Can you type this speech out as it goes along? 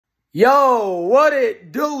Yo, what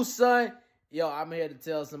it do, son? Yo, I'm here to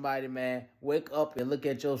tell somebody, man, wake up and look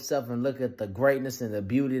at yourself and look at the greatness and the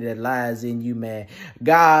beauty that lies in you, man.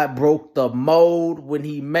 God broke the mold when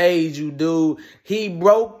he made you, dude. He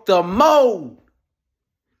broke the mold.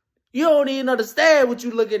 You don't even understand what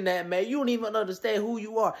you looking at, man. You don't even understand who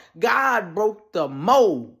you are. God broke the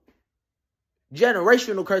mold.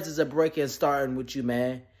 Generational curses are breaking, starting with you,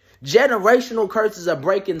 man. Generational curses are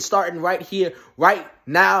breaking, starting right here, right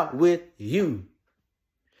now with you.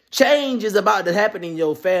 Change is about to happen in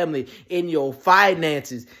your family, in your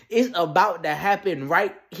finances. It's about to happen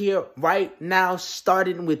right here, right now,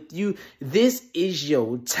 starting with you. This is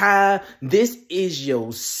your time. This is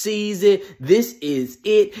your season. This is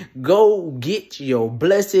it. Go get your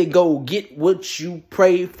blessing. Go get what you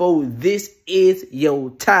pray for. This is your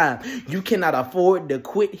time. You cannot afford to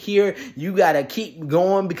quit here. You got to keep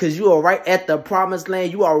going because you are right at the promised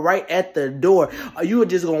land. You are right at the door. You are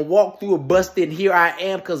just going to walk through a bust in. Here I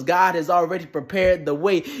am, because God has already prepared the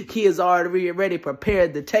way. He has already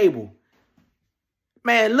prepared the table.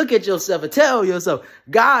 Man, look at yourself and tell yourself,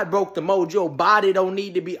 God broke the mold. Your body don't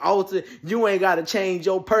need to be altered. You ain't got to change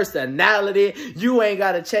your personality. You ain't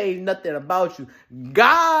got to change nothing about you.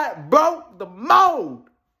 God broke the mold.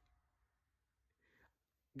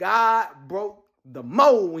 God broke the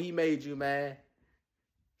mold when he made you, man.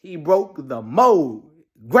 He broke the mold.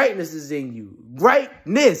 Greatness is in you.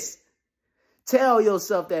 Greatness. Tell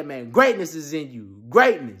yourself that, man. Greatness is in you.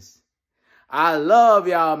 Greatness. I love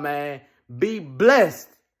y'all, man. Be blessed.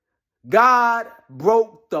 God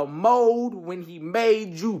broke the mold when he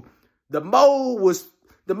made you. The mold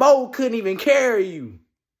couldn't even carry you.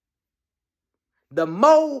 The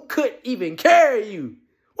mold couldn't even carry you.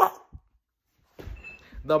 Whoa.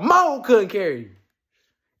 The mold couldn't carry you.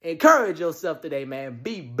 Encourage yourself today, man.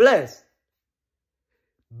 Be blessed.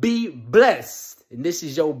 Be blessed. And this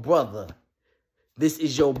is your brother. This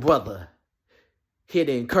is your brother. Here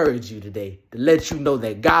to encourage you today, to let you know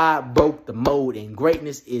that God broke the mold and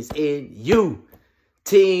greatness is in you.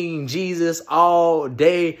 Team Jesus all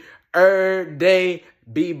day, every day.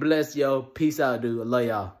 Be blessed, yo. Peace out, dude. I love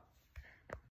y'all.